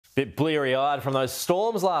Bit bleary-eyed from those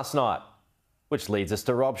storms last night, which leads us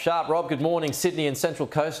to Rob Sharpe. Rob, good morning. Sydney and Central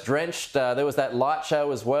Coast drenched. There was that light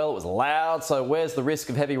show as well. It was loud. So where's the risk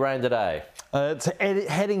of heavy rain today? It's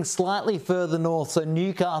heading slightly further north, so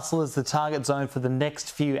Newcastle is the target zone for the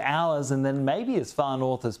next few hours, and then maybe as far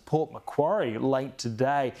north as Port Macquarie late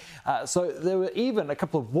today. So there were even a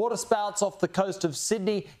couple of waterspouts off the coast of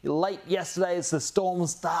Sydney late yesterday as the storm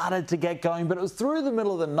started to get going, but it was through the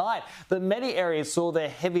middle of the night that many areas saw their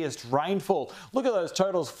heaviest rainfall. Look at those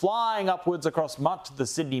totals flying upwards across much of the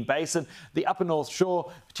Sydney Basin. The Upper North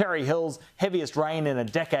Shore, Terry Hills, heaviest rain in a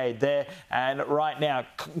decade there, and right now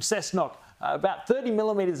Cessnock, about 30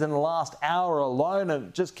 millimetres in the last hour alone, and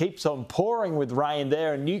it just keeps on pouring with rain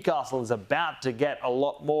there, and Newcastle is about to get a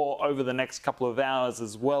lot more over the next couple of hours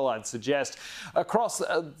as well, I'd suggest. Across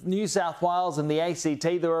New South Wales and the ACT,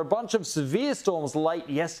 there were a bunch of severe storms late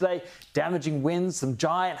yesterday, damaging winds, some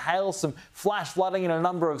giant hail, some flash flooding in a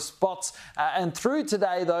number of spots, and through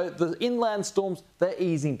today though, the inland storms, they're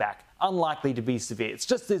easing back. Unlikely to be severe. It's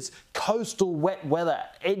just this coastal wet weather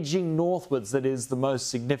edging northwards that is the most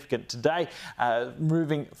significant today,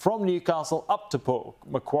 moving from Newcastle up to Port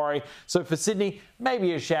Macquarie. So for Sydney,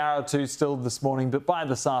 maybe a shower or two still this morning, but by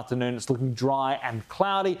this afternoon it's looking dry and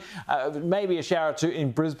cloudy. Maybe a shower or two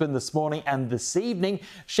in Brisbane this morning and this evening.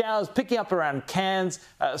 Showers picking up around Cairns,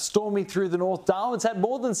 stormy through the north. Darwin's had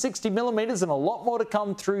more than 60 millimetres and a lot more to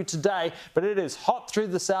come through today, but it is hot through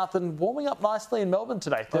the south and warming up nicely in Melbourne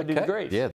today, 30 degrees. Yeah.